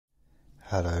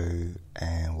Hello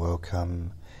and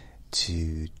welcome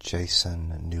to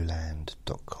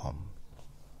jasonnewland.com.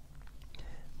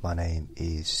 My name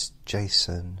is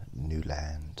Jason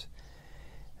Newland.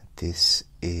 This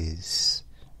is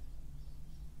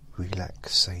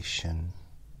relaxation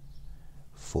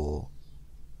for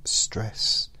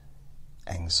stress,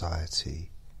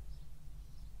 anxiety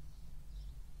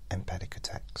and panic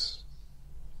attacks,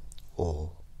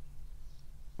 or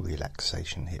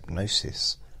relaxation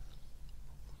hypnosis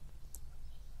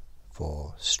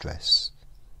for stress,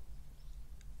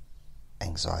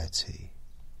 anxiety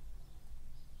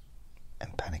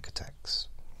and panic attacks.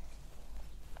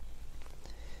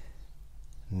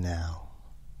 Now,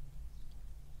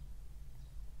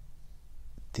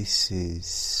 this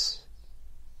is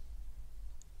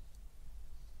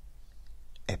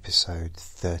episode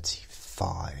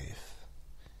 35.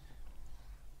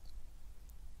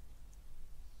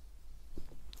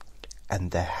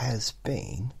 And there has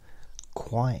been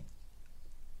quite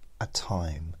a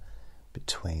time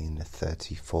between the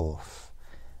 34th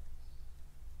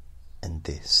and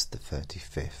this, the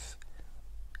 35th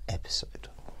episode.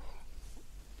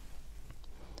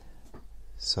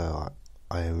 So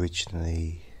I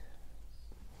originally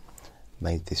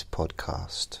made this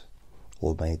podcast,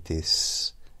 or made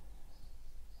this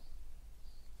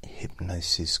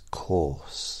hypnosis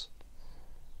course,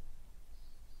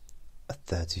 a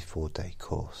 34-day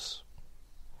course,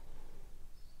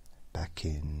 back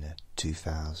in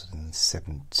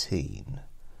 2017,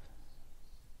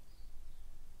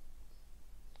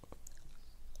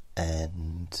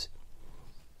 and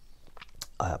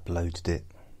I uploaded it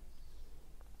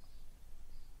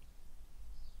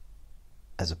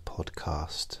as a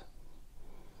podcast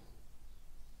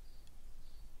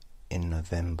in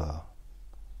November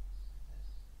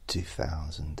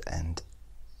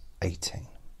 2018,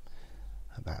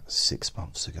 about 6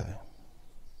 months ago.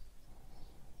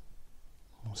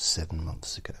 Or 7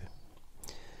 months ago.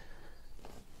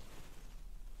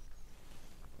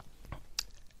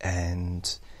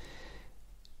 And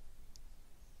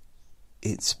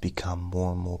it's become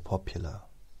more and more popular,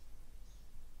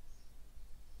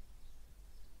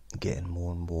 getting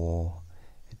more and more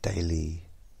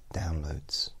daily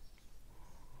downloads.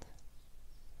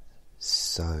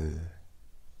 So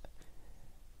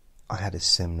I had a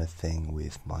similar thing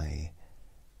with my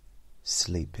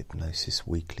Sleep Hypnosis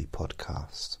Weekly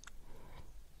podcast,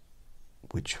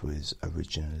 which was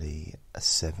originally a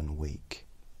 7-week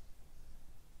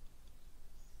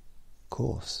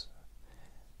course,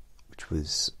 which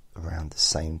was around the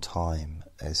same time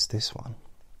as this one,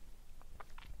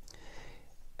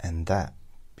 and that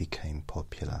became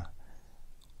popular,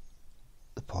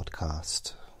 the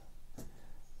podcast,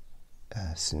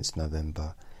 since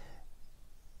November.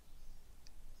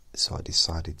 So I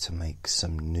decided to make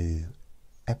some new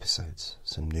episodes,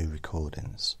 some new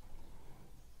recordings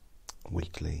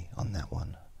weekly on that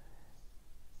one,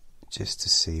 just to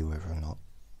see whether or not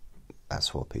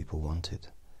that's what people wanted.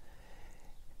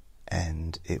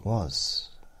 And it was,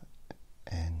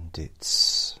 and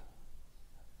it's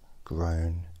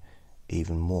grown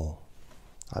even more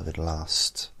over the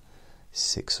last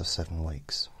 6 or 7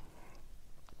 weeks.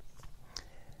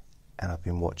 And I've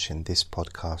been watching this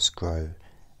podcast grow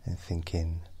and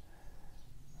thinking,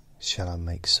 shall I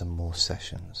make some more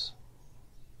sessions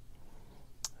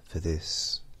for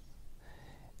this?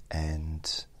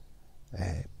 And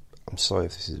I'm sorry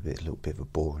if this is a little bit of a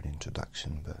boring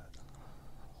introduction, but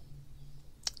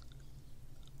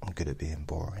I'm good at being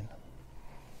boring.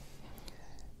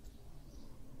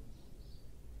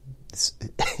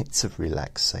 It's a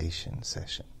relaxation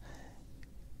session.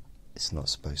 It's not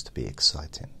supposed to be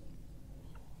exciting.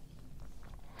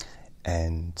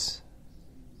 And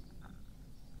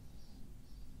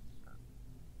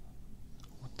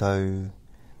though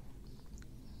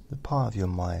the part of your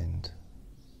mind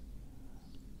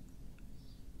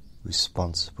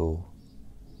responsible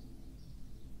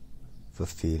for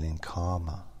feeling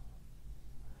calmer,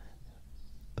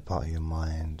 the part of your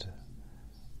mind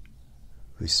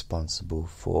responsible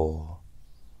for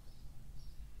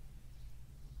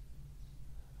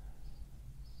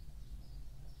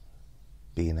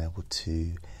being able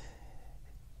to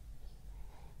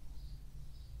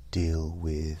deal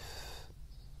with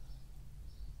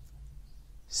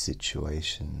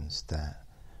situations that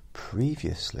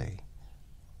previously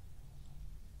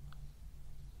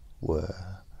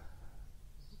were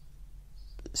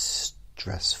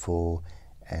stressful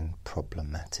and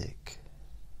problematic.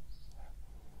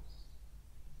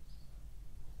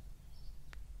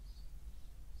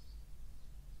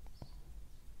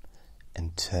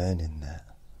 And turning that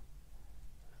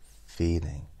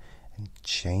feeling and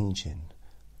changing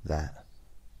that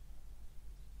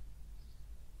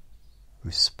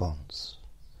response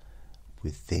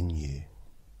within you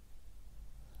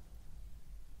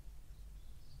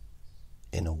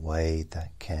in a way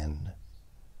that can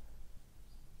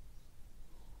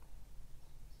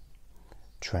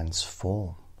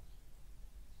transform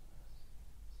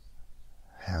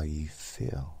how you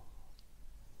feel.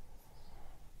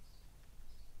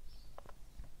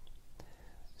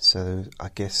 So I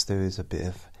guess there is a bit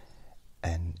of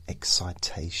an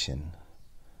excitation,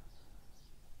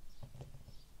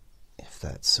 if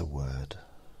that's a word,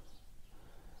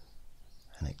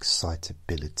 an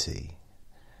excitability,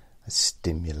 a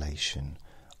stimulation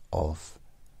of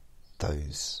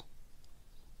those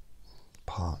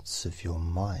parts of your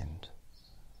mind,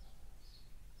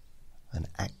 an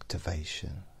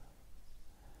activation.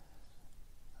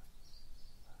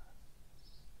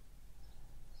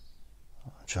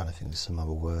 I'm trying to think of some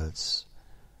other words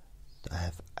that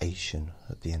have Asian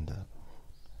at the end of it.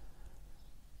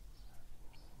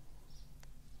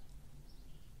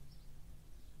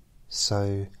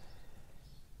 So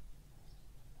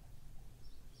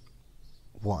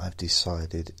what I've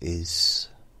decided is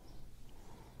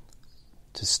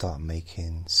to start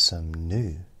making some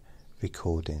new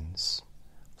recordings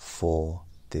for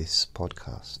this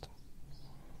podcast.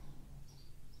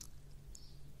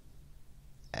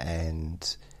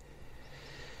 And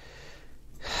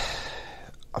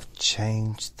I've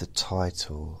changed the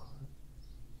title.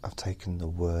 I've taken the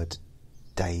word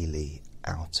daily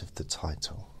out of the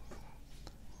title.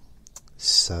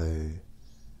 So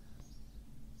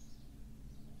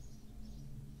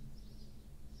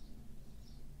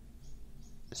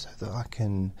that I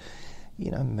can,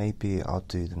 maybe I'll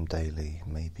do them daily,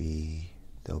 maybe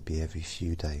they'll be every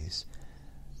few days.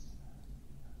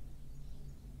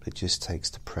 It just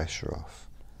takes the pressure off,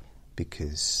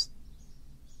 because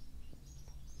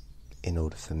in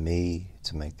order for me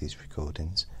to make these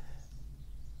recordings,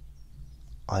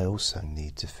 I also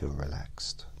need to feel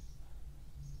relaxed.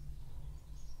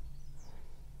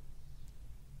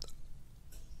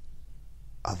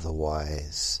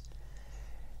 Otherwise,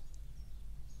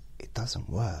 it doesn't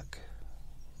work.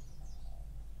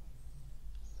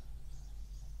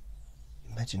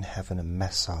 Imagine having a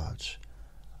massage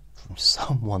from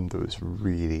someone that was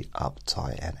really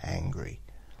uptight and angry.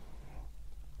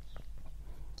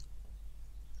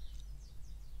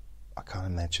 I can't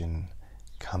imagine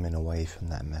coming away from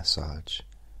that massage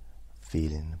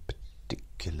feeling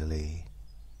particularly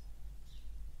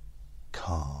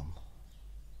calm.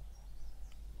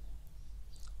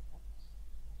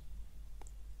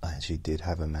 I actually did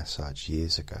have a massage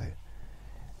years ago.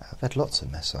 I've had lots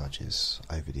of massages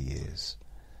over the years.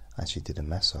 I actually did a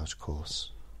massage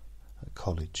course at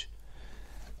college.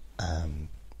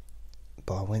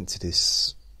 But I went to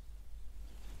this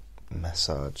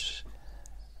massage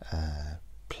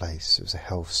place. It was a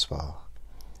health spa.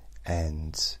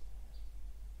 And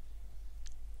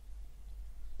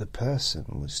the person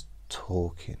was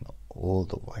talking all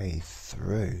the way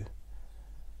through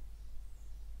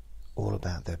all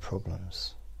about their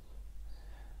problems,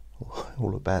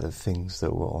 all about the things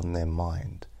that were on their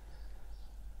mind.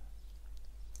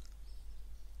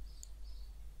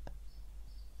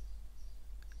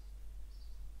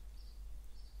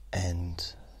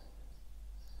 And,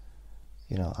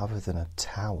 other than a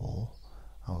towel,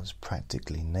 I was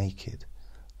practically naked,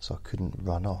 so I couldn't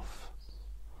run off.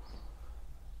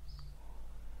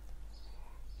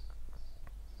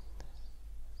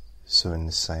 So in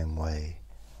the same way,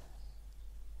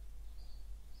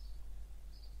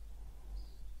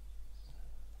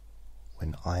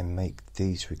 when I make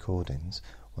these recordings,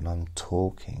 when I'm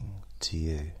talking to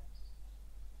you,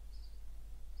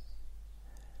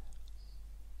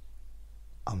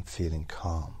 I'm feeling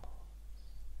calm.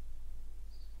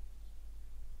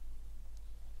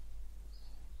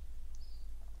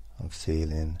 I'm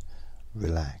feeling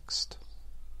relaxed.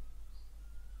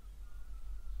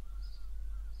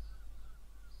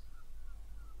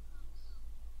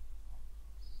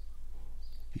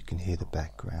 You can hear the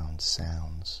background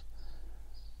sounds.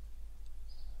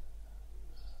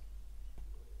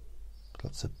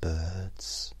 Lots of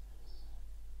birds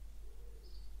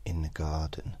in the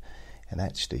garden, and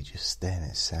actually just then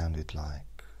it sounded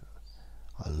like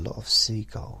a lot of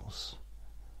seagulls.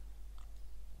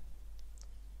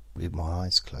 With my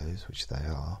eyes closed, which they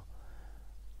are,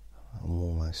 I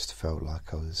almost felt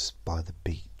like I was by the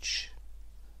beach,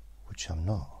 which I'm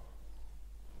not.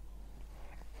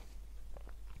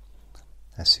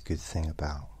 That's a good thing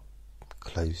about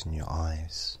closing your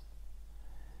eyes.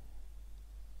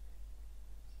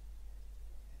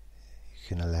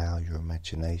 You can allow your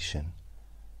imagination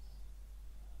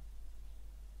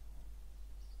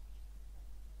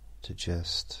to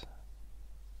just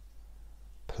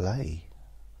play.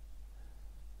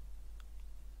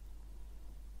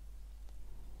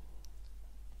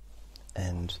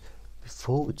 And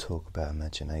before we talk about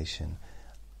imagination,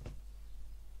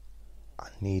 I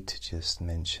need to just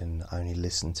mention, only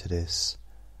listen to this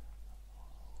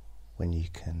when you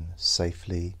can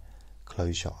safely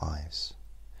close your eyes.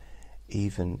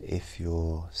 Even if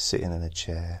you're sitting in a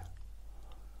chair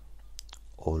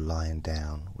or lying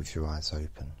down with your eyes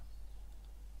open.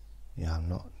 You know, I'm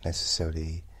not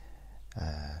necessarily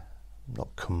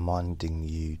not commanding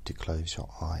you to close your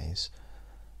eyes.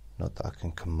 Not that I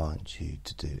can command you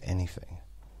to do anything.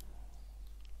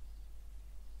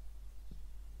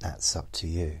 That's up to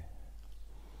you.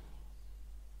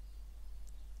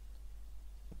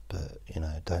 But, you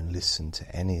know, don't listen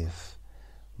to any of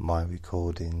my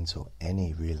recordings or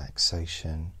any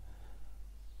relaxation,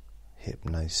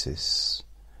 hypnosis,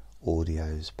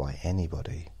 audios by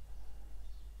anybody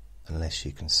unless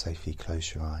you can safely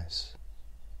close your eyes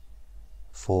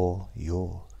for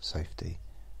your safety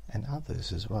and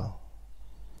others as well.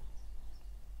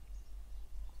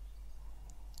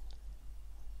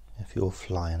 If you're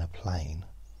flying a plane,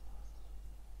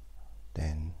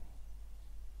 then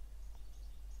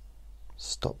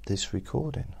stop this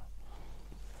recording.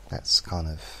 That's kind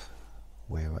of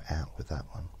where we're at with that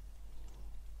one.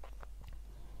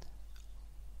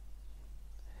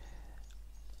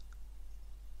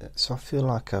 So I feel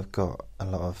like I've got a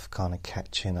lot of kind of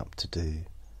catching up to do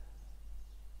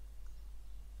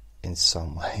in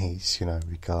some ways, you know,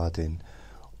 regarding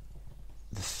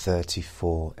the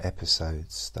 34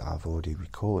 episodes that I've already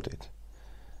recorded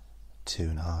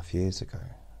 2.5 years ago.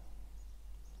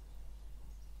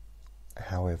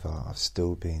 However, I've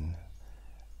still been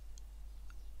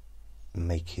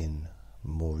making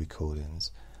more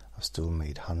recordings. I've still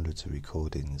made hundreds of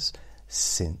recordings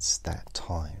since that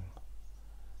time,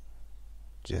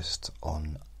 just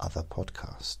on other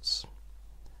podcasts.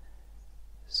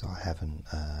 So I haven't,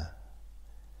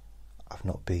 I've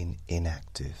not been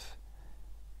inactive.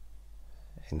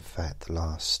 In fact, the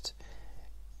last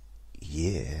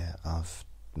year I've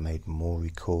made more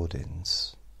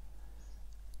recordings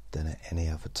than at any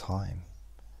other time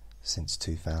since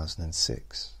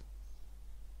 2006,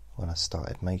 when I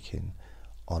started making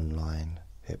online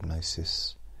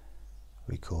hypnosis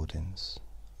recordings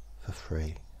for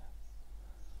free.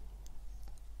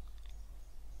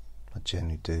 I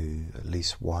generally do at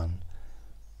least one,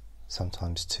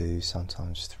 sometimes two,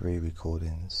 sometimes three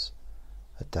recordings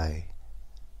a day,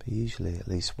 but usually at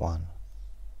least one.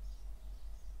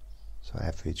 So I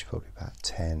average probably about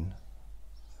 10,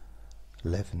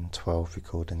 11, 12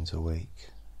 recordings a week.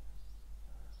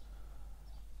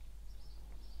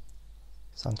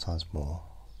 Sometimes more.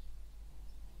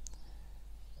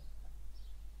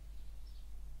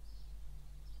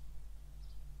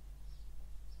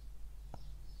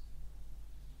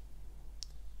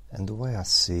 And the way I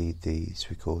see these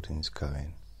recordings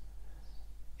going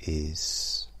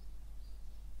is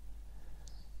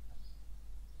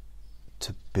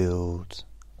to build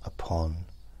upon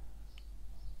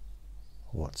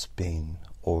what's been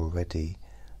already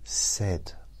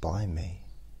said by me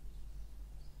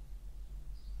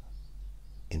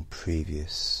in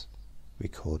previous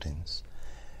recordings.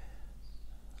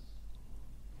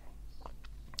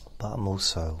 But I'm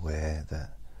also aware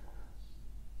that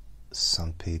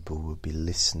some people will be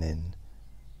listening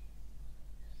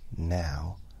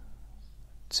now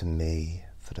to me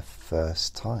for the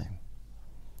first time.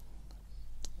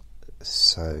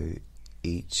 So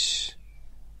each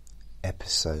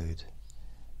episode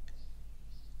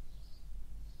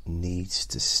needs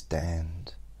to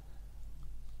stand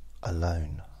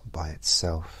alone by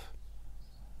itself,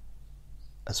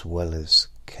 as well as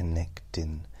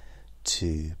connecting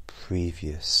to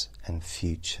previous and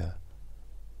future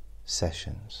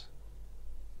sessions.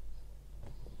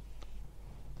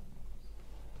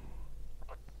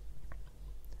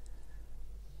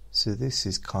 So this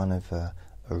is kind of a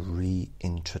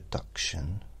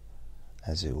reintroduction,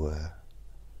 as it were,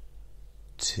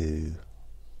 to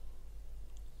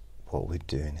what we're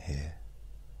doing here,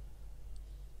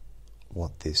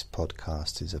 what this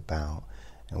podcast is about,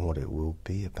 and what it will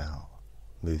be about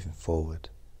moving forward.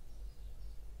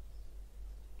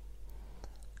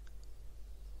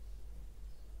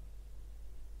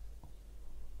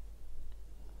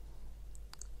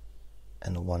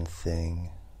 And the one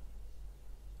thing,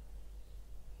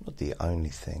 not the only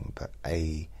thing, but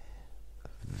a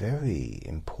very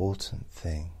important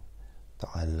thing that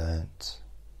I learnt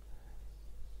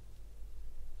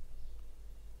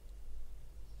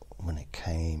when it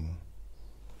came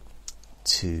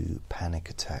to panic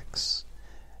attacks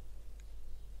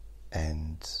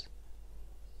and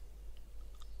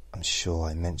I'm sure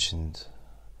I mentioned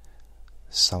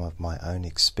some of my own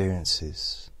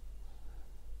experiences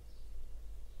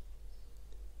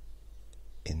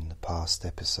in the past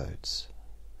episodes.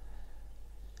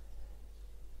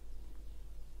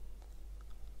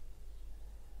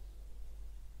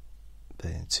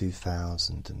 But in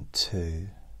 2002,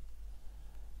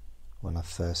 when I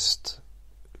first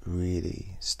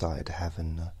really started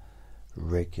having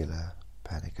regular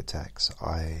panic attacks,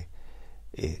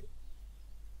 it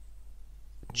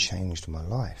changed my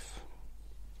life.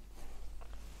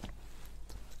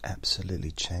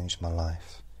 Absolutely changed my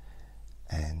life,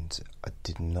 and I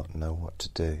did not know what to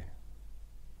do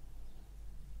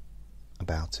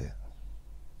about it.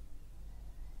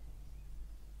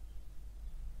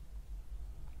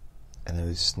 And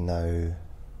there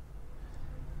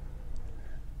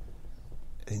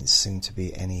didn't seem to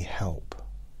be any help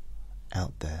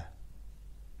out there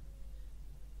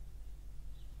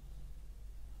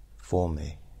for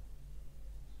me.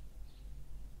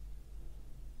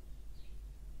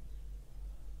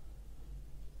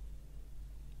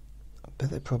 But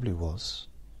there probably was.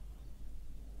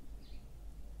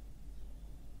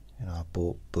 I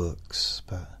bought books,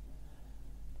 but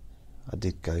I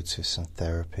did go to some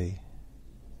therapy.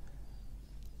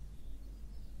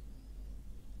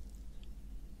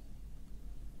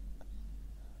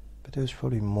 But there was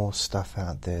probably more stuff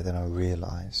out there than I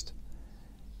realised.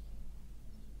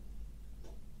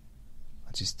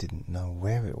 I just didn't know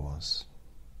where it was.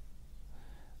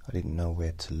 I didn't know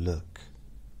where to look,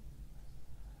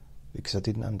 because I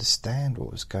didn't understand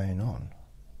what was going on.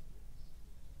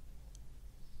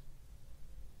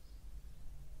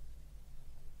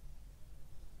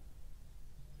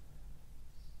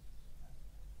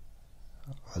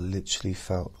 I literally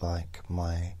felt like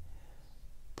my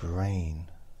brain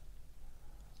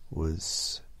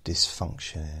was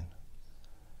dysfunctioning,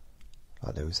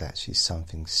 like there was actually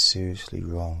something seriously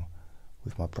wrong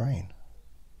with my brain.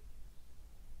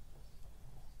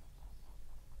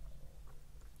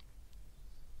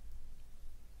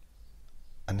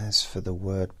 And as for the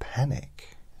word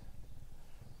panic,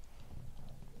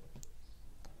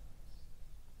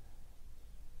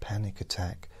 panic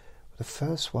attack, the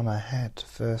first one I had, the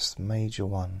first major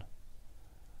one,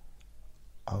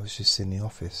 I was just in the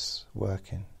office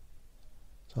working.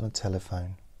 It's on a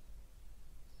telephone.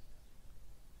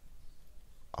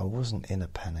 I wasn't in a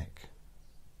panic.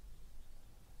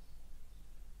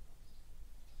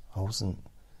 I wasn't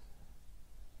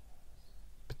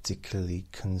particularly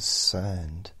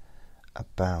concerned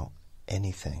about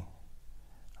anything.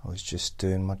 I was just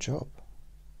doing my job.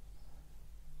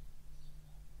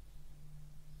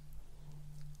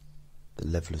 The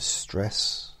level of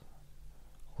stress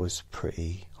was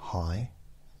pretty high,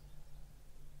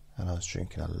 and I was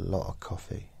drinking a lot of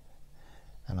coffee,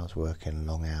 and I was working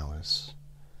long hours,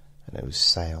 and it was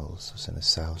sales. I was in a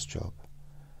sales job,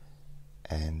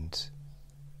 and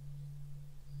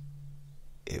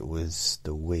it was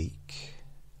the week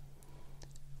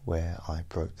where I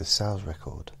broke the sales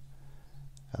record,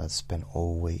 and I'd spent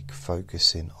all week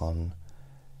focusing on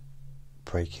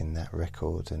breaking that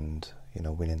record and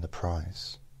winning the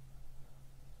prize.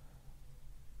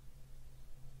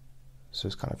 So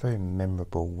it's kind of a very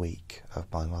memorable week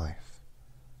of my life.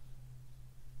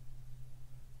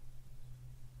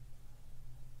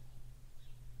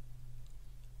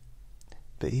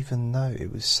 But even though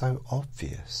it was so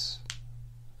obvious,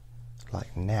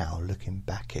 like now looking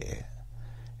back at it,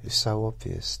 it's so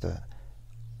obvious that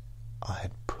I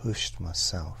had pushed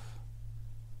myself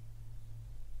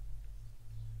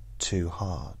too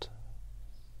hard,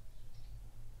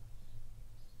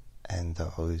 and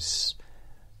that I was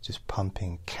just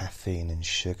pumping caffeine and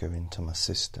sugar into my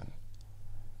system,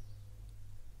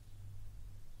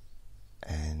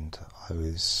 and I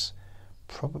was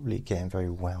probably getting very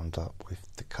wound up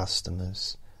with the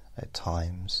customers at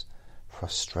times,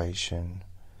 frustration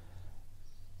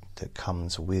that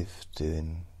comes with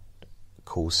doing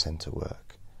call centre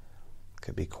work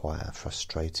could be quite a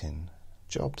frustrating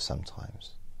job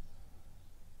sometimes,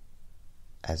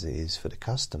 as it is for the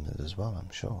customers as well,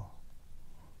 I'm sure.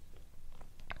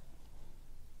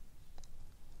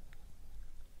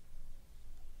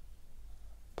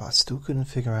 But I still couldn't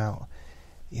figure out,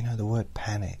 the word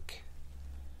panic.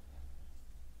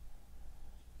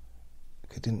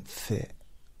 It didn't fit.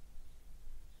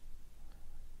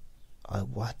 I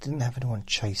didn't have anyone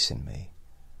chasing me.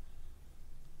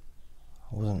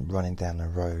 I wasn't running down the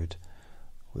road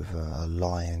with a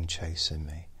lion chasing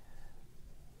me.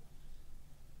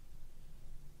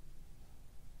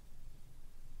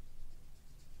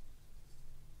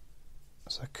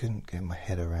 So I couldn't get my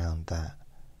head around that.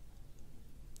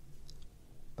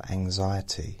 But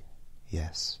anxiety,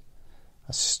 yes.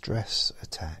 A stress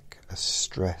attack, a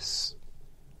stress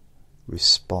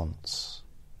response,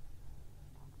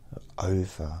 an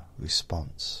over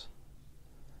response.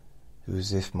 It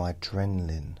was as if my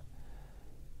adrenaline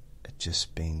had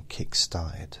just been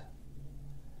kick-started,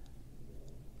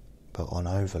 but on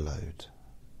overload.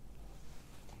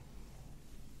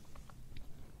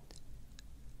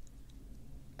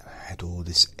 I had all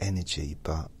this energy,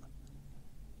 but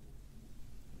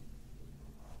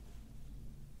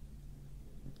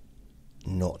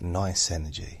not nice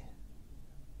energy.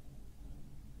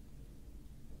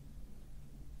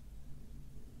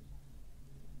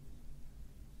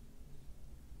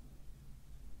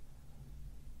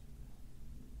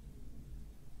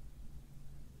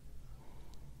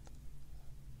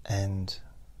 And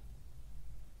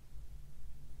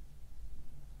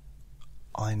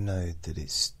I know that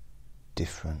it's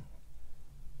different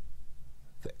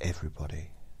for everybody.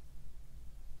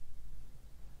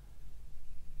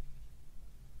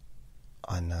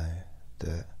 I know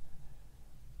that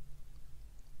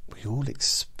we all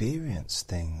experience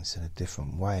things in a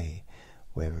different way,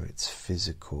 whether it's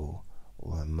physical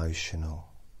or emotional,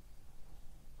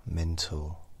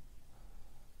 mental,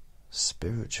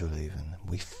 spiritual even.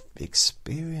 We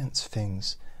experience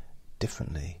things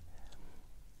differently,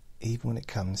 even when it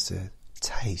comes to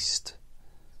taste.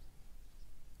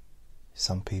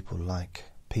 Some people like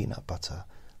peanut butter,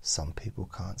 some people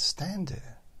can't stand it.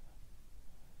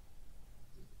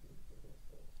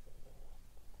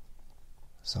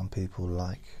 Some people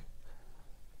like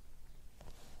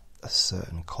a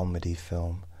certain comedy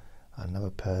film.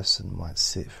 Another person might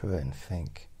sit through it and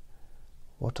think,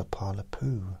 what a pile of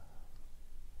poo.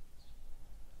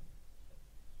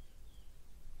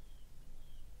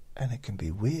 And it can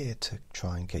be weird to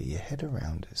try and get your head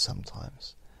around it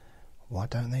sometimes. Why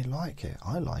don't they like it?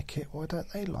 I like it. Why don't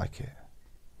they like it?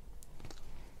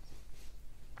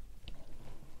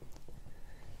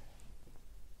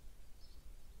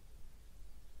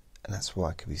 And that's why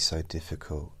it can be so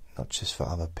difficult, not just for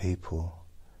other people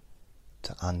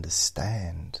to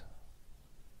understand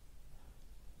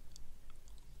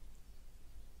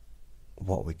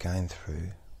what we're going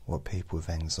through, what people with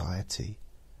anxiety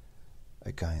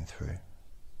are going through.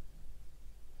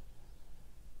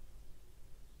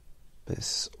 But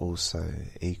it's also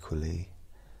equally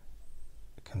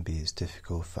can be as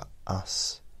difficult for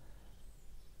us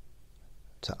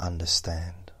to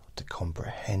understand, to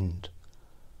comprehend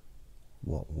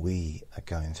what we are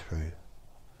going through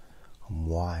and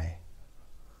why.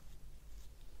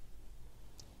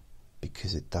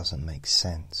 Because it doesn't make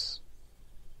sense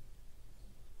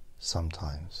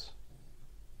sometimes.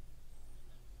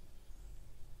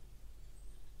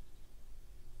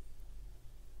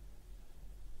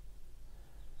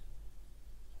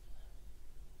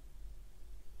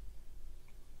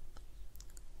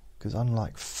 Because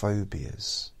unlike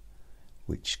phobias,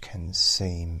 which can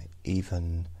seem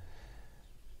even,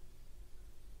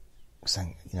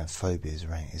 phobias,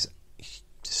 right, is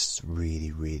just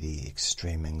really, really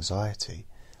extreme anxiety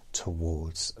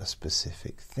towards a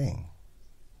specific thing.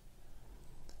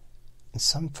 And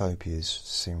some phobias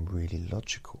seem really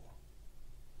logical,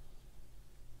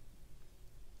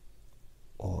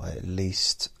 or at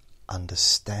least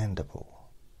understandable.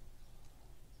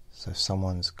 So if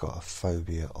someone's got a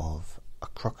phobia of a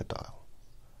crocodile,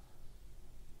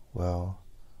 well,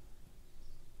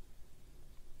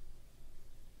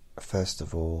 first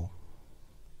of all,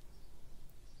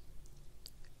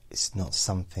 it's not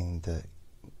something that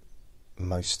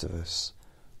most of us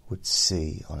would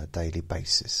see on a daily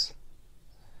basis.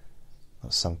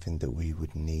 Not something that we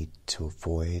would need to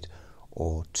avoid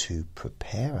or to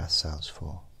prepare ourselves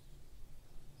for.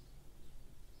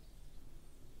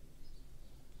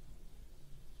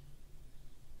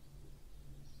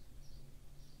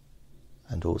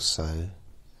 And also,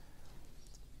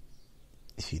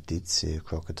 if you did see a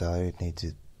crocodile, you'd need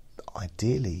to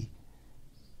ideally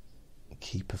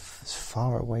keep as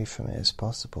far away from it as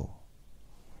possible.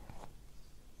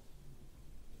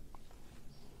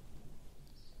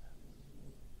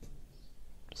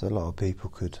 So a lot of people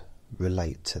could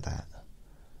relate to that.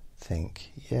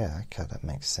 Think, yeah, okay, that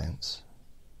makes sense.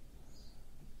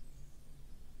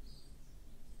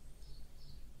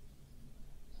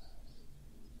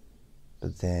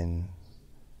 But then,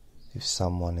 if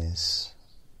someone is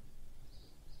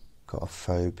got a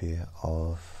phobia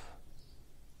of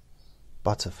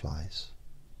butterflies,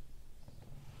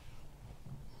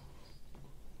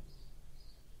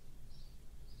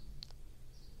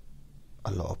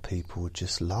 a lot of people would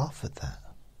just laugh at that.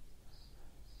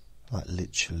 like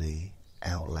literally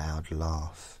out loud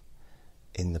laugh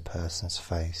in the person's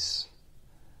face,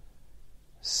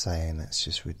 saying that's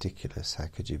just ridiculous, how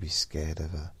could you be scared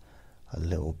of a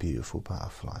little beautiful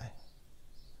butterfly?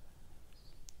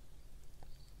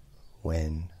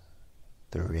 When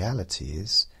the reality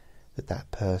is that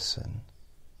that person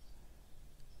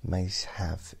may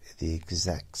have the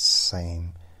exact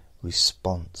same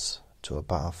response to a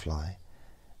butterfly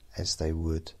as they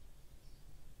would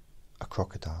a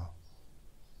crocodile.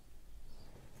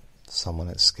 Someone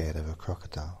that's scared of a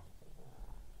crocodile.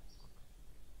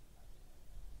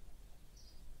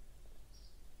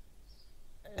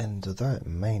 And although it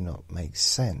may not make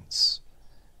sense,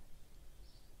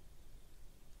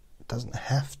 it doesn't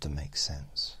have to make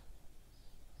sense.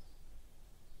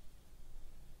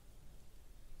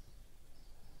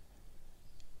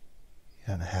 You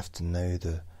don't have to know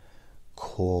the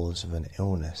cause of an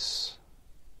illness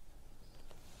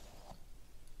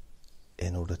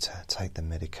in order to take the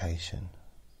medication.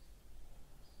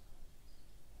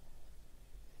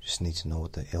 You just need to know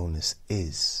what the illness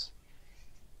is.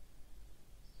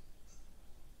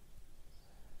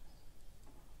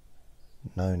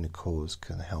 Knowing the cause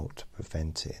can help to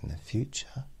prevent it in the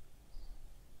future.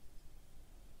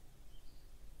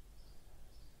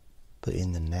 But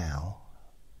in the now,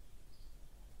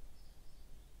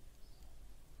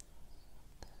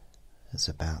 it's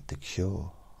about the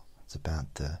cure. It's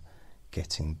about the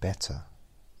getting better.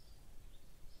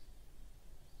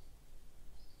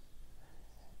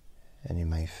 And you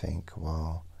may think,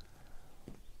 well,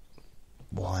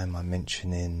 why am I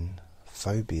mentioning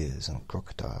phobias and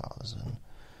crocodiles, and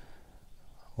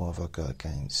what have I got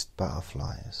against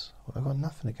butterflies? Well, I've got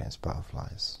nothing against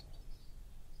butterflies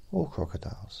or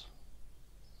crocodiles.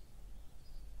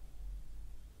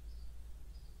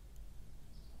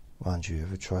 Mind you,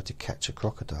 ever tried to catch a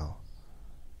crocodile?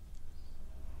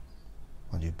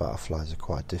 Mind you, butterflies are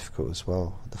quite difficult as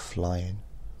well, the flying.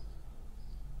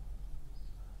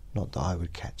 Not that I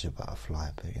would catch a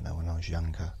butterfly, but you know, when I was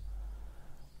younger,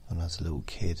 when I was a little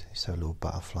kid, I used to have a little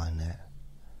butterfly net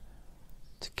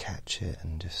to catch it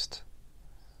and just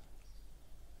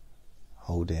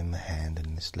hold it in my hand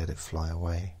and just let it fly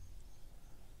away.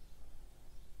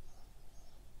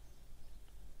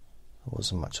 There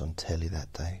wasn't much on telly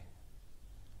that day.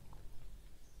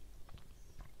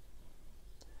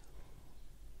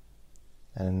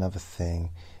 And another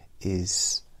thing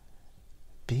is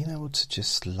being able to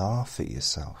just laugh at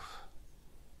yourself.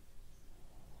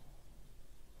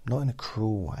 Not in a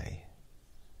cruel way,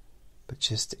 but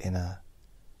just in a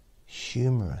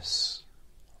humorous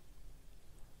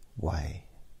way.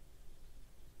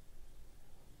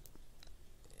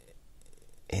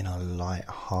 In a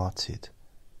light-hearted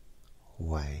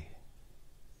way.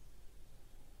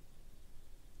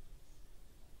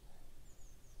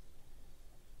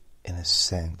 In a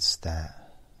sense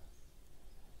that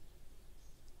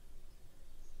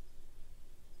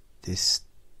this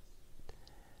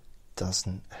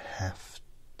doesn't have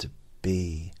to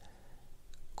be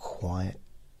quite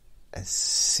as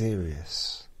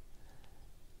serious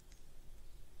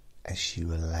as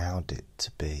you allowed it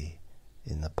to be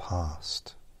in the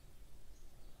past.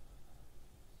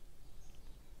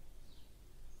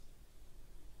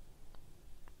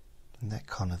 And that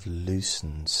kind of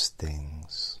loosens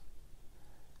things.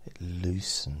 It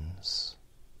loosens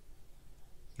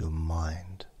your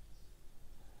mind.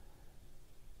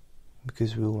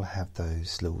 Because we all have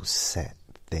those little set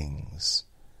things,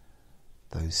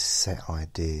 those set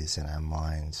ideas in our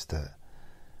minds that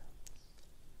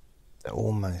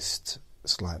almost,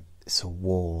 it's like it's a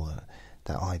wall.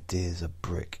 That idea is a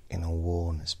brick in a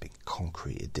wall and it's been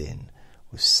concreted in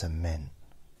with cement.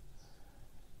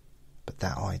 But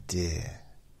that idea,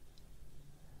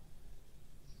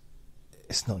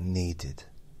 it's not needed.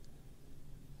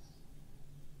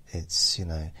 It's, you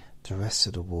know, the rest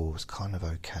of the wall is kind of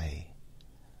okay.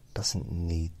 Doesn't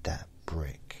need that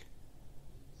brick.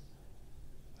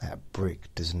 That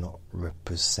brick does not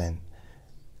represent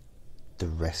the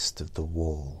rest of the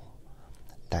wall.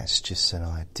 That's just an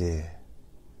idea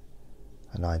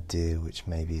which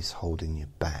maybe is holding you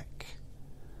back,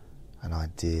 an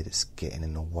idea that's getting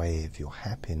in the way of your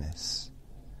happiness,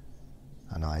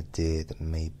 an idea that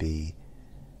may be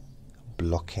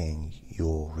blocking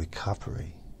your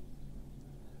recovery,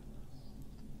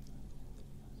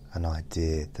 an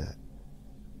idea that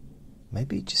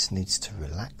maybe it just needs to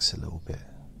relax a little bit.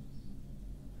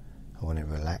 And when it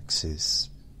relaxes,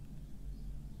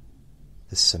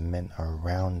 the cement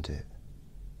around it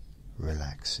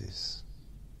relaxes.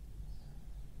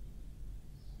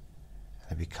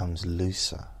 And it becomes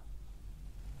looser.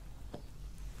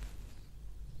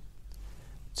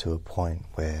 to a point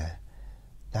where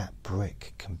that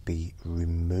brick can be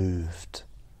removed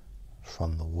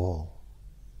from the wall.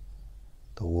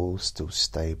 The wall's still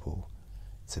stable.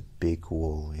 It's a big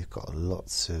wall. You've got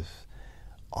lots of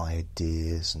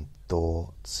ideas and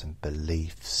thoughts and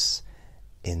beliefs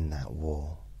in that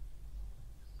wall.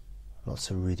 Lots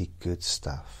of really good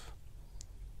stuff.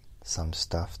 Some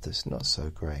stuff that's not so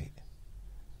great.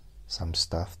 Some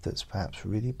stuff that's perhaps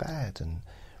really bad and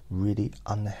really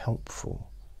unhelpful,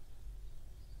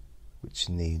 which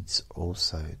needs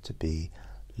also to be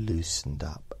loosened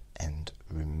up and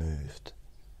removed.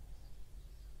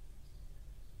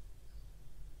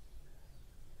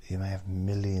 You may have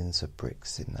millions of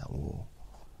bricks in that wall.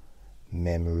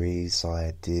 Memories,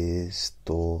 ideas,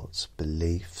 thoughts,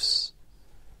 beliefs.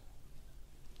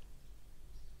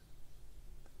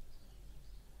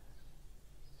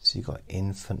 So you've got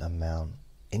infinite amount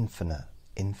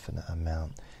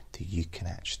that you can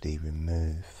actually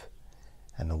remove,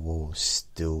 and the wall will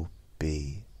still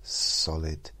be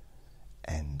solid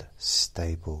and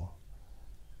stable.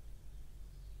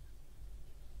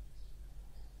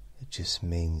 It just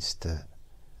means that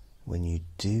when you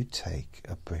do take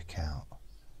a brick out,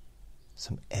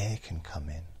 some air can come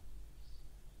in,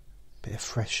 a bit of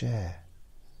fresh air.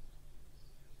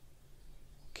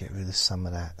 Get rid of some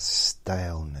of that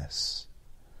staleness,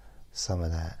 some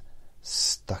of that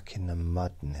stuck in the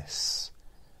mudness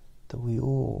that we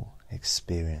all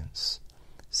experience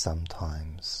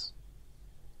sometimes,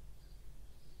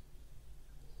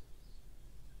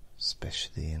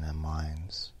 especially in our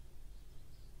minds.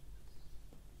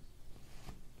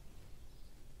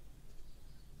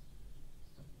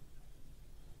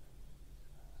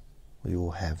 We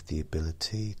all have the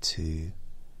ability to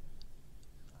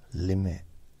limit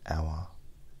our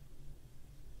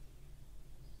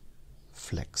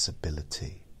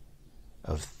flexibility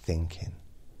of thinking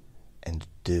and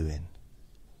doing,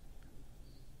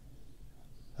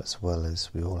 as well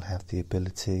as we all have the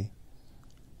ability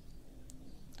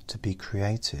to be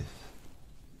creative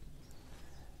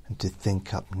and to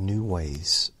think up new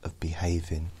ways of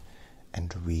behaving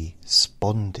and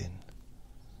responding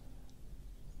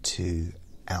to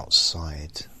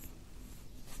outside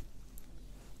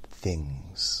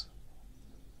things,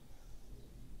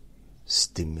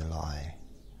 stimuli,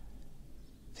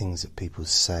 things that people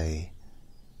say,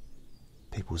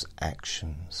 people's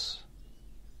actions.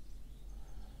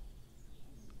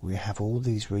 We have all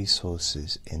these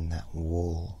resources in that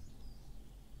wall,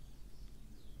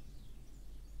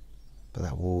 but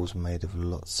that wall's made of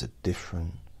lots of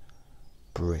different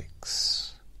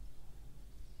bricks,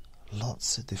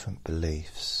 lots of different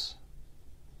beliefs.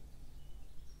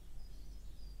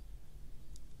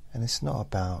 And it's not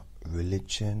about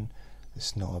religion,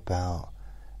 it's not about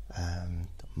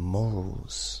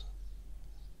morals.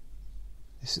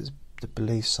 This is the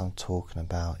beliefs I'm talking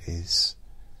about, is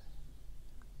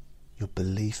your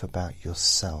belief about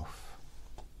yourself,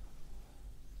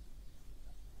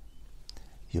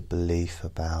 your belief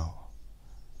about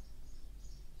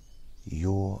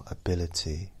your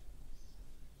ability,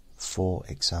 for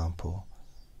example,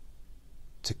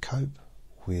 to cope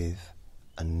with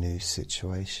a new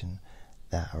situation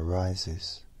that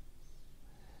arises,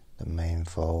 that may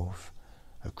involve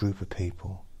a group of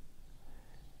people.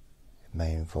 It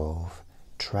may involve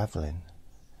travelling.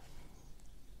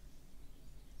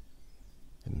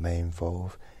 It may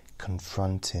involve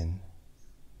confronting,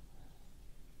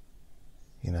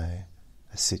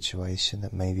 a situation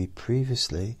that maybe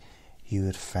previously you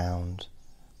had found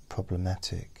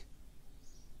problematic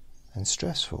and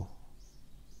stressful.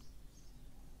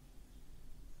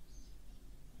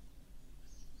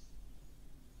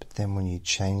 But then when you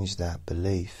change that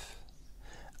belief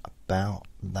about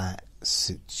that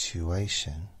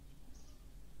situation,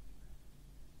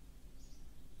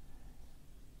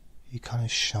 you kind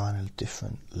of shine a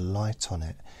different light on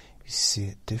it. You see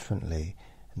it differently,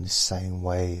 in the same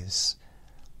way as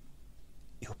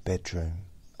your bedroom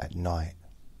at night,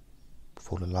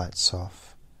 with all the lights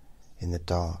off, in the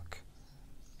dark,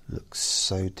 looks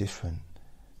so different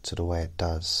to the way it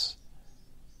does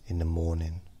in the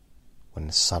morning when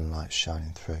the sunlight's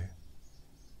shining through.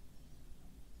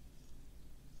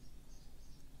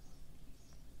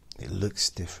 It looks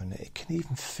different. It can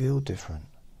even feel different.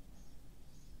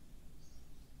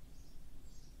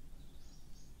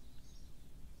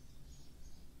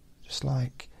 Just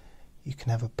like you can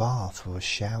have a bath or a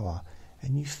shower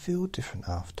and you feel different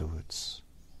afterwards.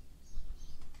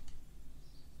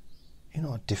 You're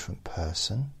not a different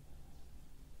person,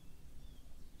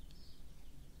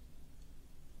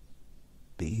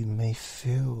 but you may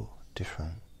feel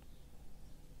different.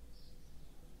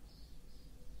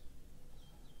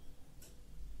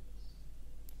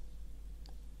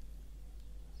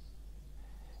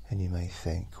 you may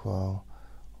think, well,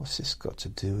 what's this got to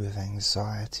do with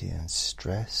anxiety and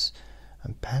stress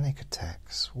and panic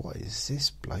attacks? What is this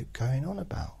bloke going on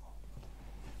about?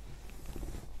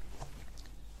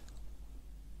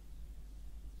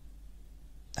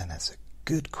 And that's a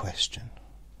good question.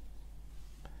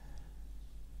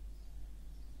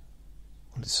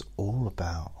 Well, it's all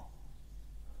about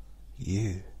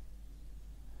you.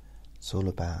 It's all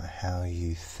about how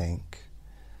you think.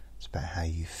 It's about how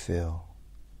you feel.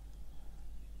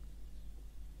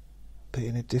 But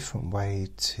in a different way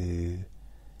to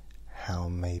how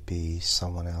maybe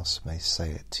someone else may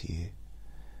say it to you.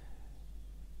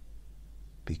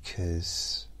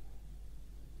 Because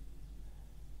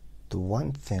the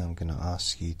one thing I'm going to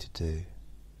ask you to do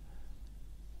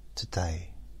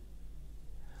today,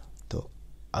 the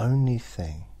only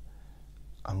thing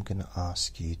I'm going to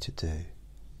ask you to do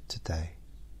today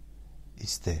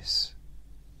is this.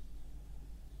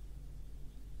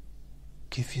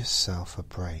 Give yourself a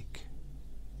break.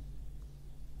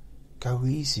 Go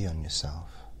easy on yourself.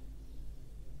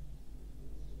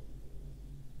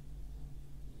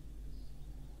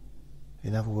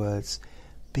 In other words,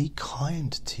 be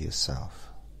kind to yourself.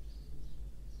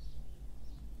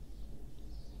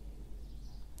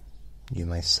 You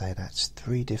may say that's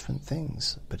 3 different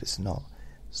things, but it's not.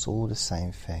 It's all the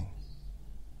same thing.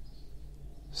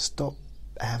 Stop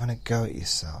having a go at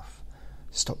yourself.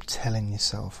 Stop telling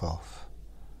yourself off.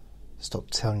 Stop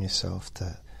telling yourself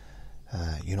that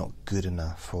you're not good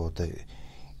enough, or that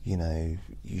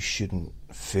you shouldn't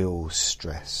feel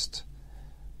stressed,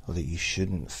 or that you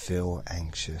shouldn't feel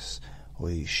anxious,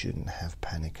 or you shouldn't have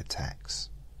panic attacks.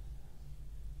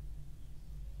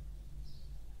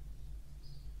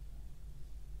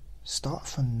 Start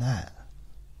from that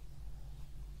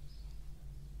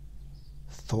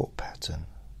thought pattern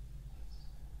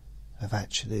of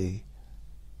actually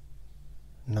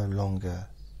no longer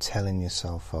telling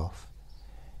yourself off.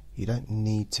 You don't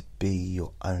need to be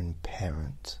your own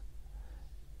parent.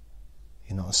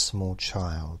 You're not a small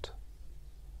child.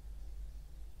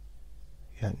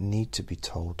 You don't need to be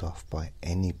told off by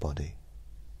anybody,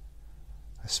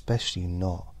 especially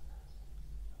not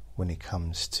when it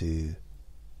comes to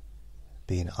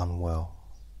being unwell.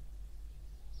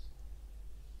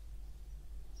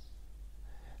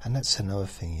 And that's another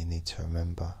thing you need to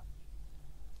remember.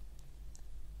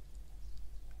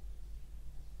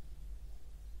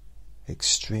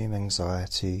 Extreme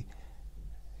anxiety,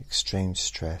 extreme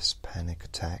stress, panic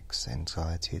attacks,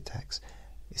 anxiety attacks,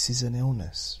 this is an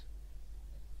illness.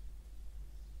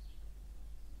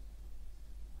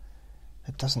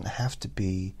 It doesn't have to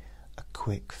be a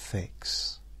quick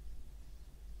fix.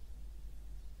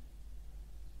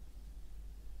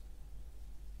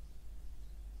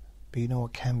 But you know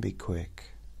what can be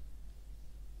quick?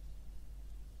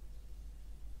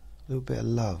 A little bit of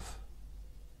love.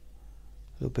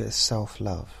 A little bit of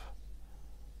self-love.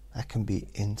 That can be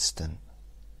instant.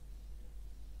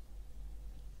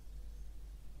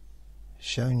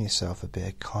 Showing yourself a bit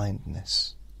of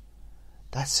kindness.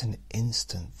 That's an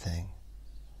instant thing.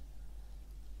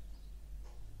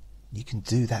 You can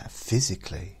do that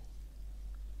physically.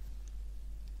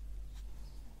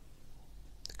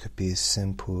 It could be as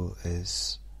simple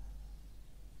as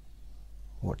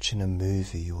watching a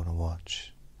movie you want to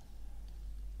watch.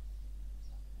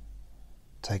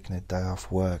 Taking a day off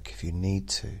work if you need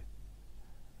to.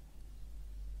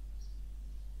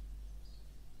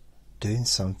 Doing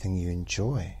something you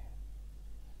enjoy.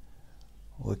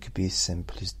 Or it could be as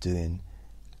simple as doing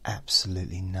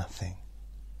absolutely nothing.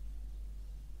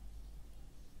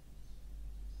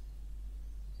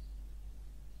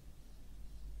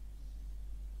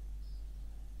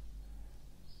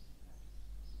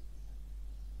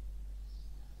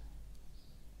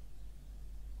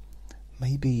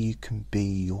 Maybe you can be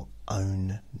your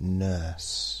own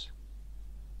nurse.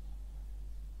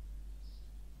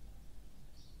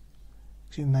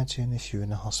 Could you imagine if you're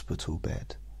in a hospital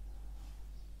bed?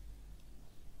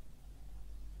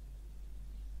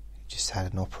 You just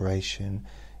had an operation,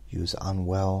 you was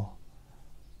unwell.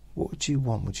 What would you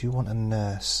want? Would you want a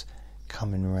nurse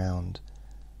coming around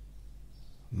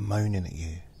moaning at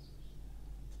you,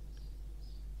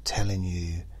 telling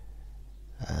you,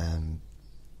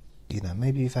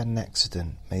 maybe you've had an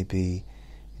accident, maybe,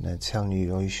 telling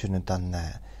you, oh, you shouldn't have done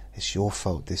that, it's your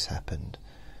fault this happened,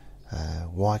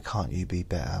 why can't you be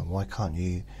better, why can't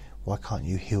you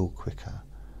heal quicker?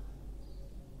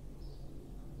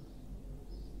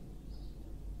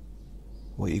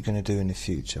 What are you going to do in the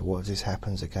future? What if this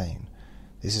happens again?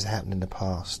 This has happened in the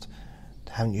past.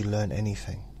 Haven't you learned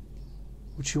anything?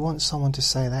 Would you want someone to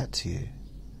say that to you?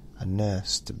 A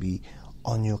nurse to be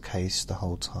on your case the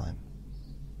whole time?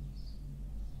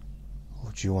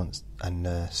 Or do you want a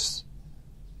nurse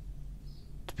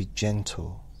to be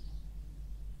gentle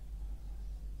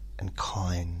and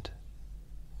kind,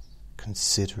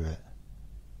 considerate,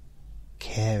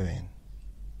 caring,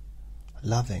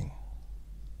 loving,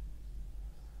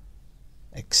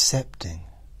 accepting?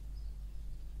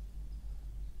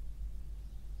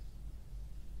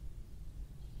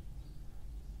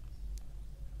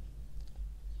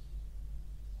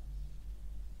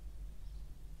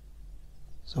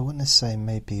 So I want to say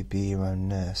maybe be your own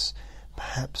nurse.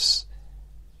 Perhaps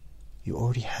you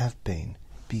already have been,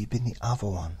 but you've been the other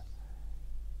one.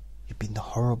 You've been the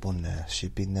horrible nurse.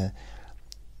 You've been the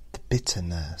bitter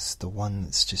nurse, the one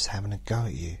that's just having a go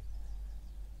at you.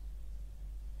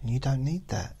 And you don't need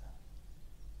that.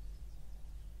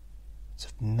 It's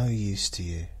of no use to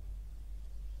you.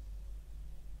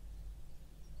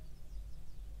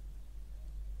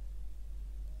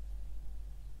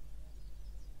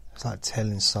 It's like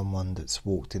telling someone that's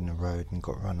walked in the road and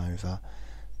got run over,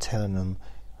 telling them,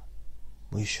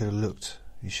 well, you should have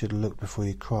looked before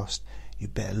you crossed. You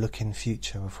better look in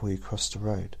future before you cross the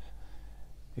road.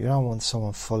 You don't want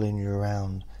someone following you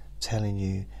around telling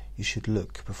you you should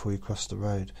look before you cross the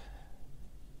road,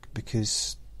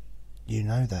 because you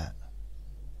know that.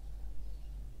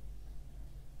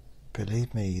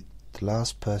 Believe me, the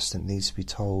last person that needs to be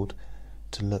told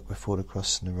to look before they're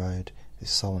crossing the road is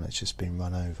someone that's just been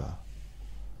run over.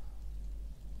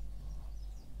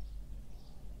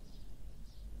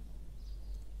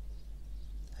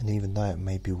 And even though it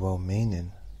may be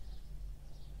well-meaning,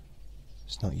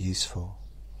 it's not useful.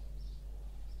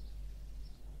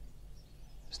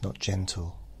 It's not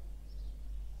gentle.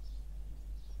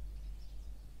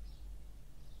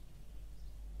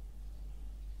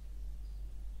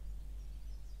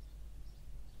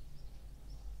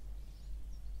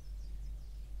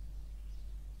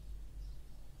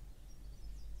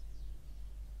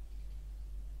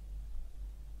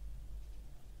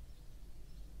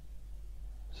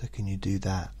 So can you do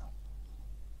that?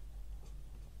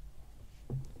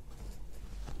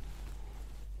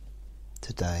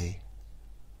 Today,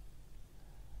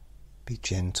 be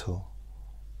gentle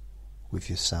with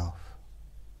yourself.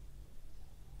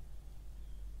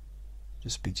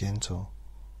 Just be gentle.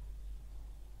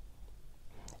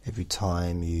 Every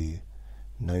time you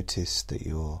notice that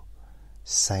you're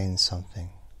saying something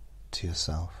to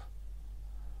yourself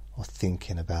or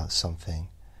thinking about something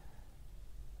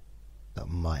that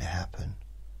might happen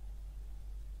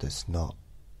that's not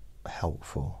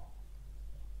helpful,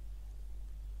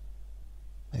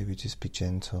 maybe just be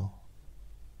gentle.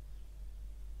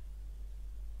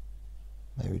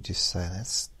 Maybe just say,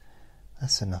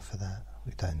 that's enough of that.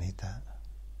 We don't need that.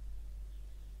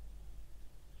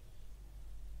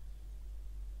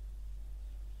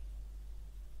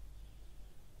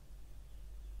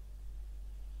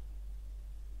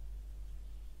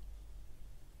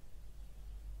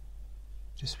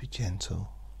 Just be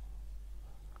gentle.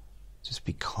 Just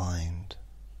be kind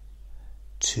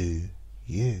to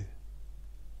you.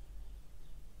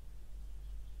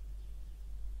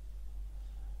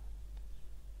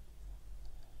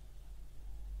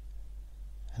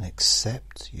 And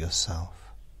accept yourself.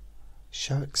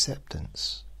 Show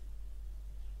acceptance.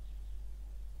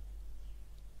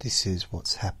 This is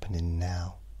what's happening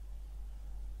now.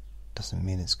 Doesn't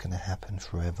mean it's going to happen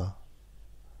forever.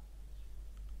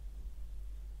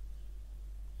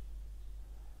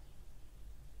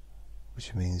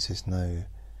 Which means there's no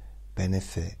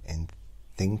benefit in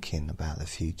thinking about the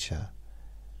future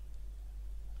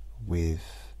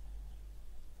with,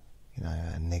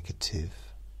 a negative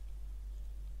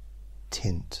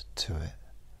tint to it.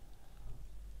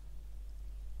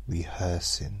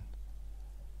 Rehearsing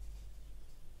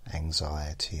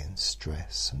anxiety and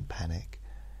stress and panic.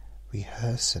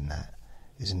 Rehearsing that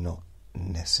is not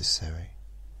necessary,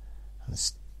 and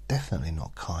it's definitely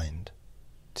not kind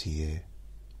to you.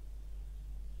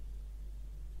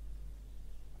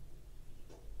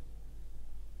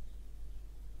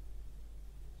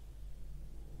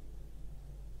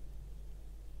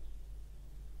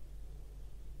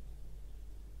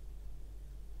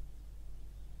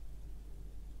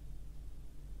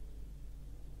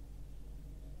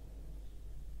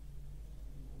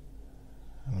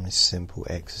 A simple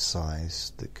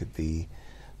exercise that could be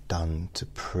done to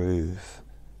prove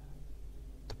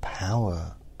the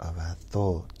power of our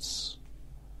thoughts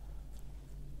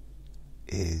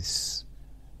is,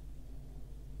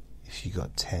 if you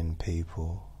got 10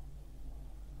 people,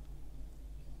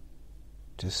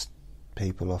 just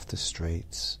people off the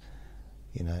streets,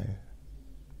 that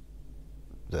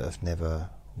have never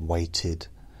waited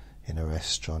in a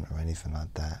restaurant or anything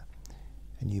like that,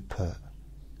 and you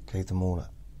gave them all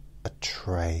a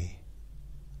tray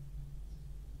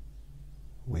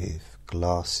with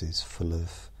glasses full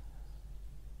of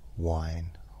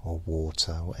wine or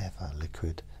water, whatever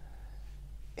liquid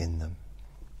in them,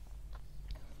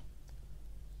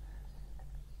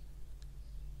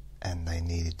 and they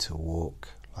needed to walk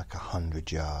like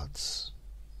 100 yards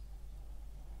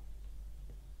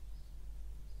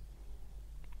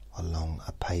along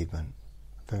a pavement,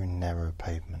 a very narrow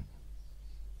pavement.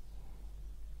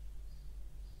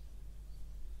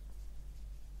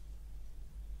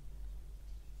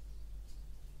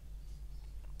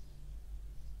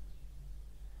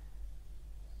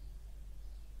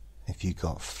 If you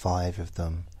got 5 of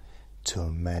them to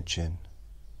imagine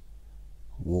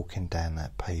walking down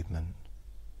that pavement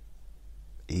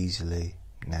easily,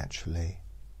 naturally,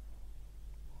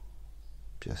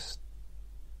 just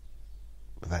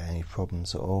without any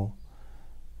problems at all,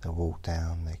 they'll walk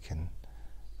down, they can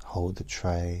hold the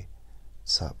tray,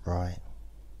 it's upright,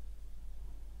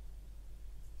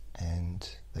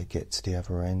 and they get to the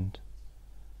other end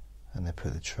and they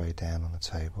put the tray down on the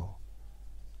table.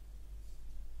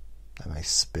 They may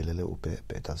spill a little bit,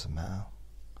 but it doesn't matter.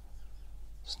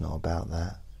 It's not about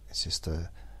that. It's just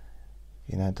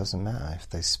it doesn't matter if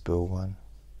they spill one.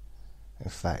 In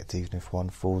fact, even if one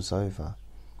falls over,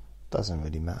 it doesn't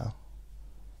really matter.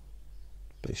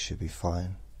 But it should be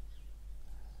fine.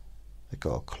 They've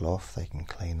got a cloth they can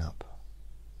clean up.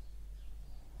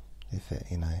 If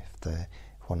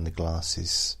one of the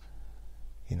glasses,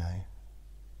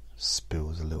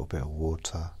 spills a little bit of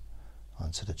water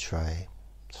onto the tray,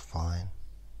 it's fine.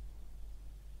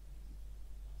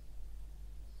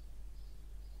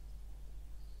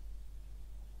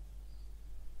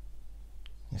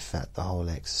 In fact, the whole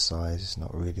exercise is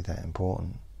not really that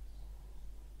important.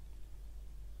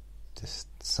 Just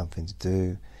something to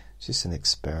do, just an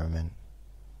experiment.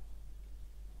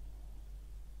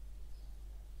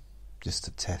 Just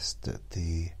to test that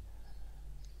the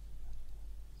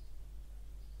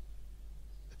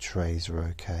trays are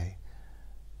okay.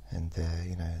 And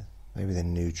maybe they're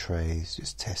new trays,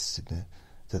 just testing it.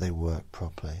 Do they work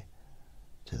properly?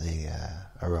 Do they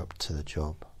are up to the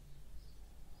job?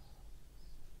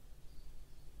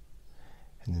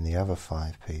 And then the other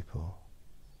 5 people,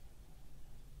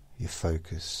 you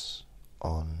focus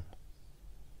on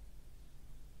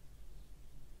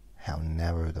how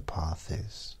narrow the path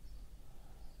is.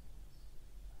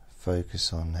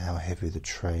 Focus on how heavy the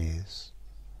tray is.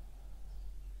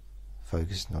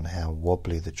 Focusing on how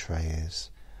wobbly the tray is.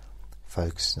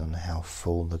 Focusing on how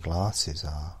full the glasses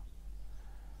are.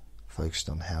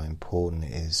 Focusing on how important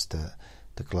it is that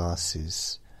the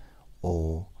glasses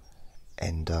all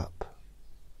end up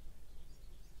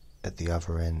at the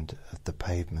other end of the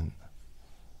pavement,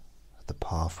 of the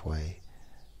pathway,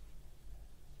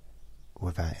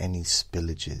 without any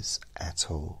spillages at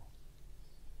all.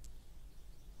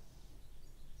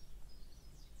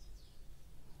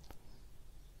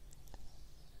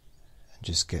 And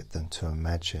just get them to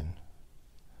imagine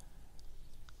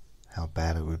how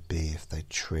bad it would be if they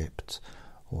tripped,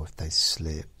 or if they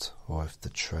slipped, or if the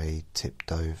tray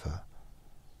tipped over.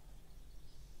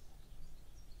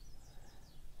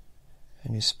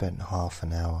 And you spent half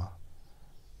an hour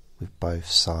with both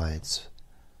sides,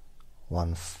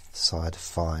 one side of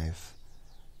 5,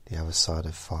 the other side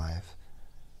of 5.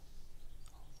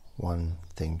 One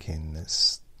thinking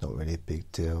it's not really a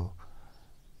big deal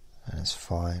and it's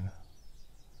fine,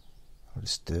 I'll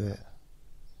just do it.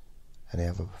 And the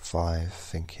other 5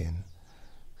 thinking,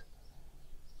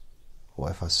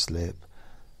 what if I slip?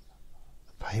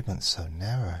 The pavement's so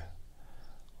narrow.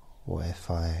 What if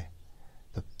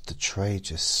the tray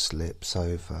just slips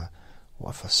over?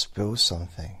 What if I spill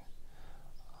something?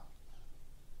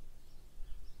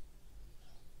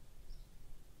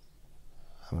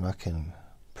 I mean, I can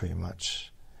pretty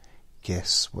much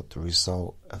guess what the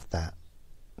result of that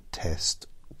test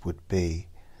would be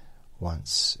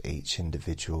once each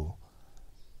individual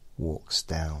walks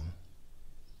down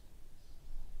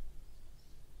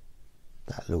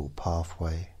that little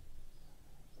pathway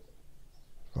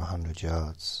for 100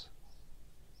 yards.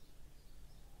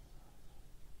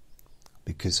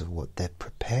 Because of what they're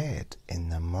prepared in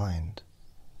their mind.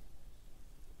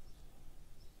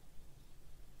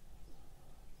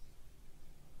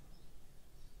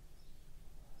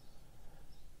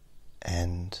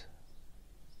 And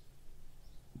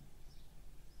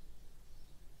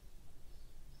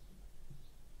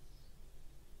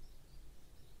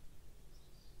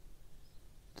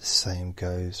the same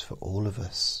goes for all of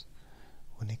us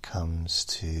when it comes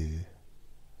to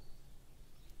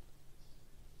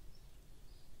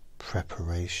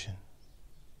preparation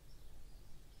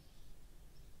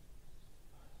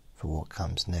for what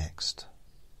comes next.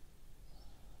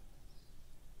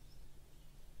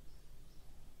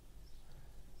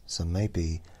 So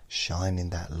maybe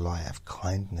shining that light of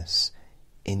kindness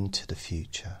into the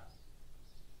future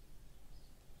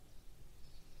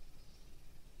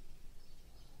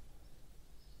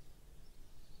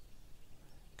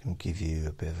can give you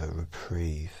a bit of a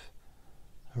reprieve,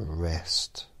 a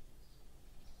rest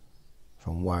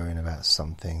from worrying about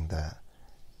something that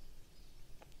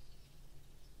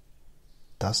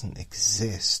doesn't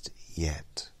exist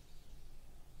yet.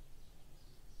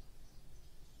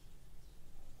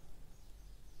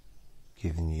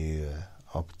 Giving you an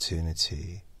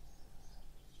opportunity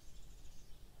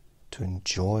to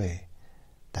enjoy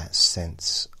that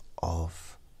sense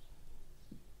of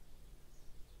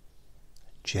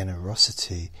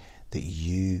generosity that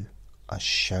you are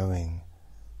showing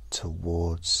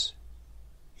towards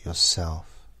yourself.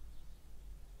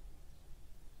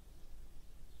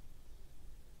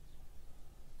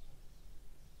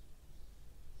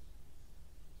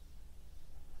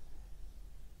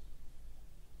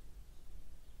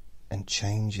 And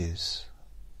changes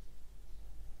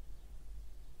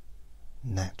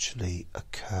naturally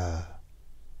occur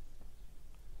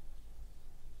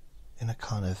in a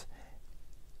kind of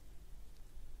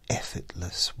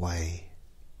effortless way.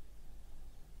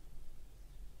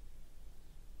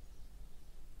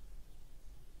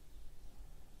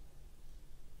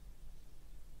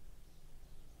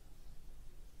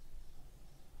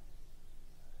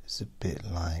 It's a bit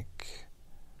like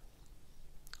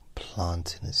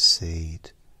planting a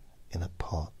seed in a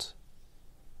pot,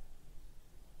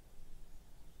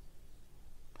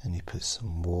 and you put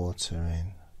some water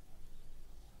in,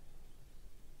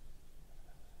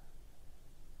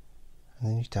 and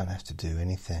then you don't have to do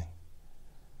anything,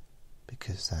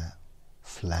 because that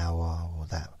flower or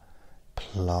that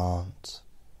plant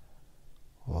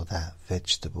or that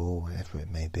vegetable, whatever it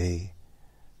may be,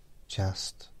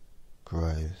 just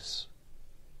grows.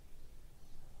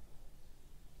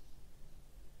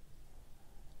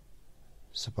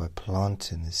 So by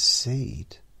planting the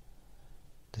seed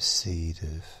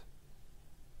of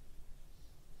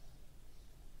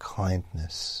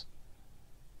kindness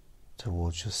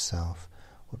towards yourself,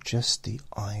 or just the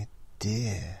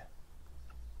idea,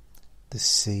 the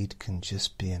seed can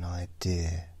just be an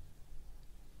idea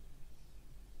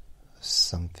of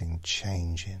something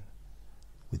changing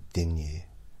within you.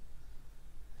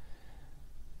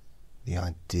 The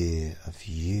idea of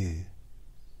you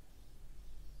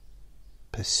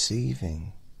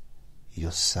perceiving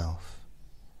yourself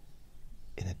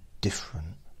in a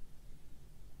different,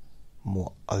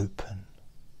 more open,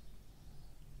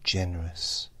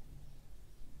 generous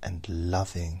and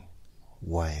loving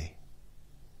way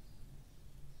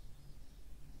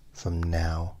from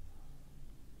now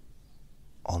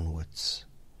onwards.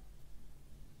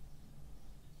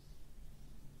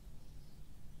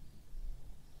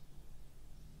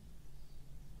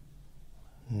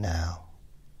 Now,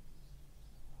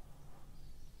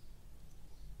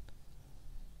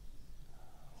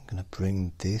 I'm going to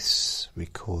bring this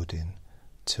recording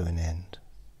to an end,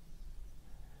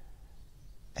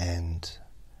 and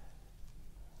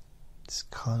it's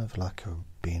kind of like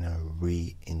being a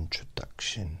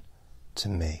reintroduction to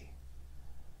me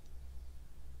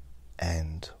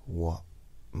and what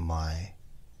my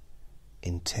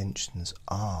intentions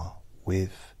are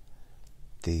with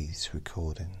these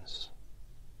recordings,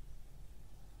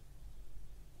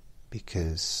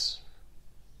 because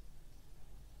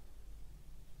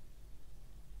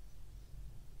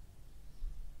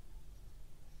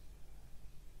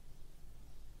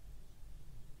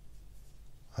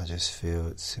I just feel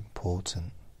it's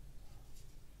important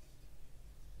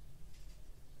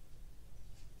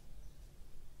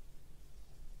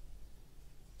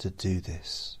to do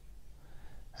this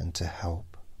and to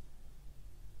help,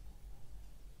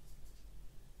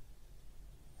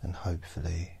 and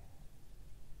hopefully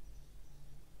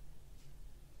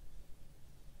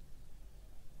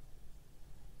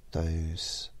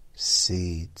those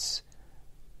seeds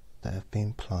that have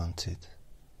been planted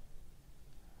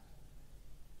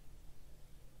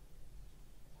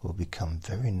will become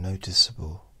very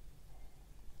noticeable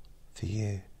for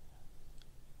you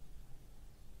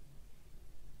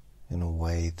in a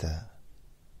way that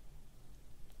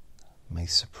may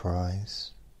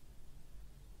surprise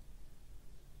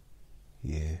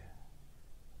you.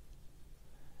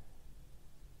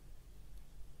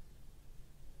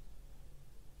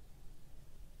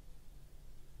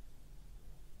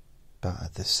 But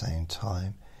at the same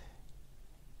time,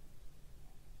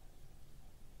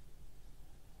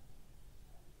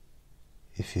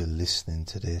 if you're listening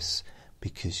to this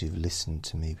because you've listened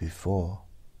to me before,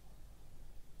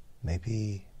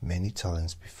 maybe many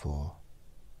times before,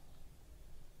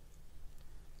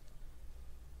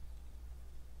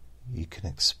 you can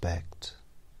expect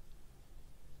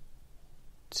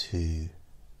to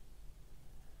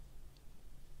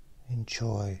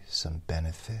enjoy some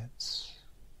benefits,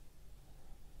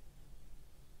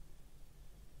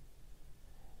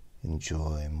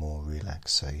 enjoy more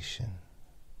relaxation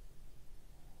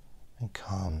and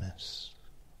calmness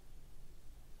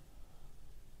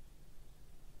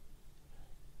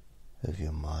of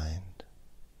your mind,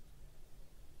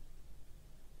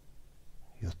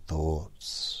 your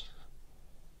thoughts,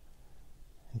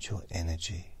 and your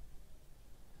energy,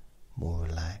 more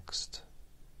relaxed,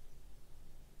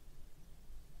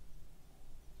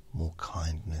 more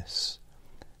kindness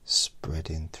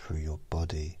spreading through your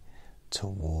body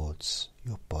towards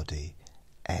your body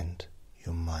and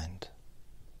your mind.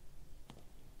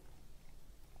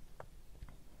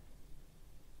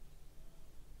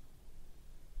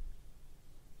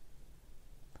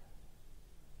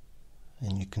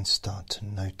 And you can start to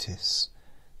notice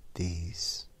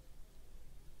these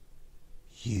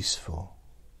useful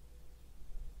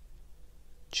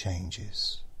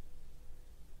changes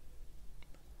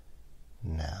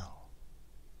now.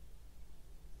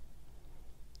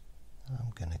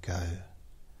 I'm going to go,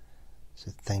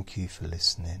 so thank you for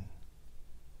listening.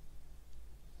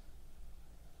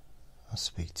 I'll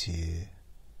speak to you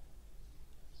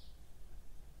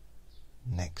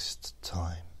next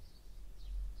time.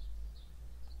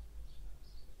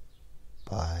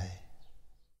 Bye.